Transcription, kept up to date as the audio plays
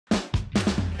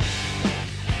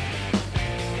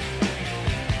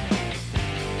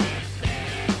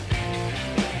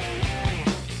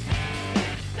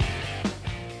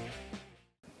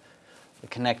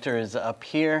connector is up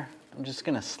here. I'm just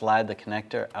gonna slide the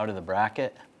connector out of the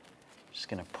bracket. Just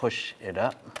gonna push it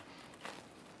up.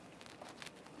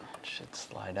 It should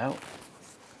slide out.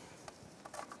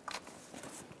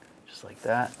 Just like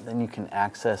that. Then you can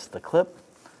access the clip.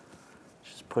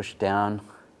 Just push down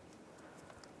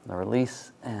the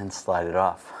release and slide it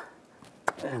off.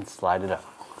 And slide it out.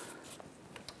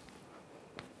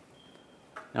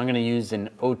 Now I'm going to use an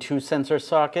O2 sensor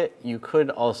socket. You could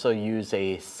also use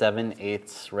a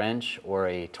 7/8 wrench or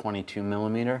a 22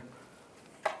 millimeter.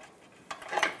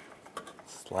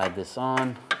 Slide this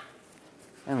on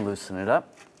and loosen it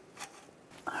up.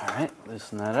 All right,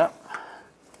 loosen that up.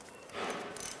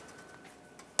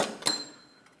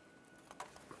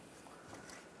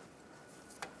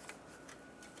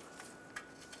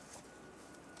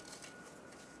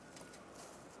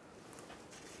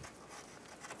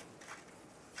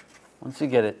 Once you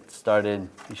get it started,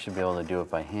 you should be able to do it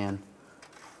by hand.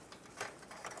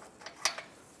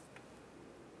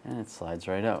 And it slides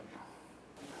right out.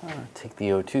 Take the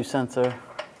O2 sensor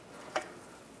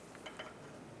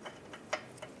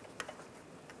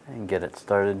and get it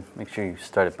started. Make sure you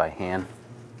start it by hand.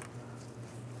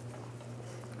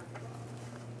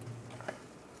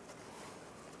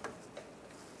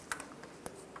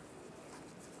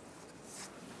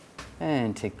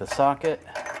 And take the socket.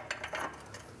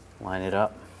 Line it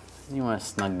up. You want to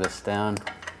snug this down.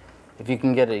 If you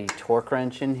can get a torque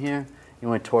wrench in here, you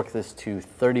want to torque this to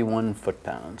 31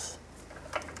 foot-pounds.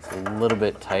 It's a little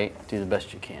bit tight. Do the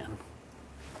best you can.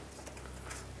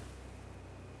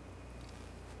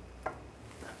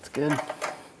 That's good.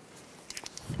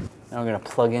 Now we're going to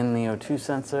plug in the O2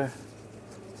 sensor.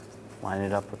 Line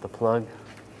it up with the plug.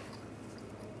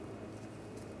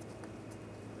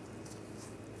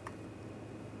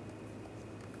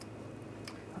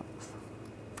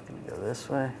 This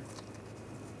way.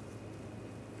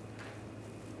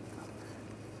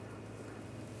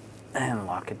 And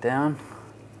lock it down.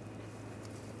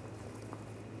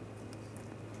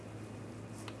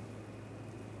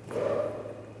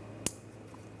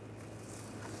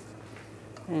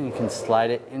 And you can slide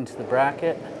it into the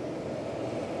bracket.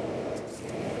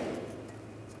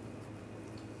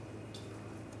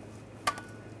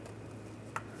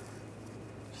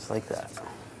 Just like that.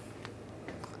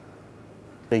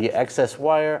 The excess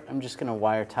wire, I'm just going to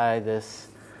wire tie this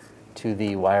to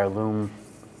the wire loom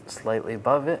slightly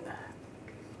above it.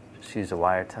 Just use a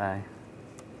wire tie.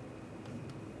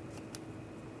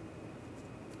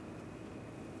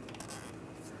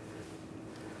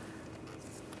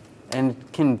 And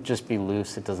it can just be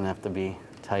loose, it doesn't have to be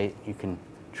tight. You can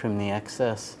trim the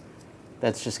excess.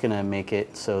 That's just going to make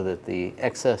it so that the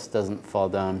excess doesn't fall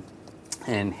down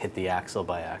and hit the axle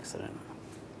by accident.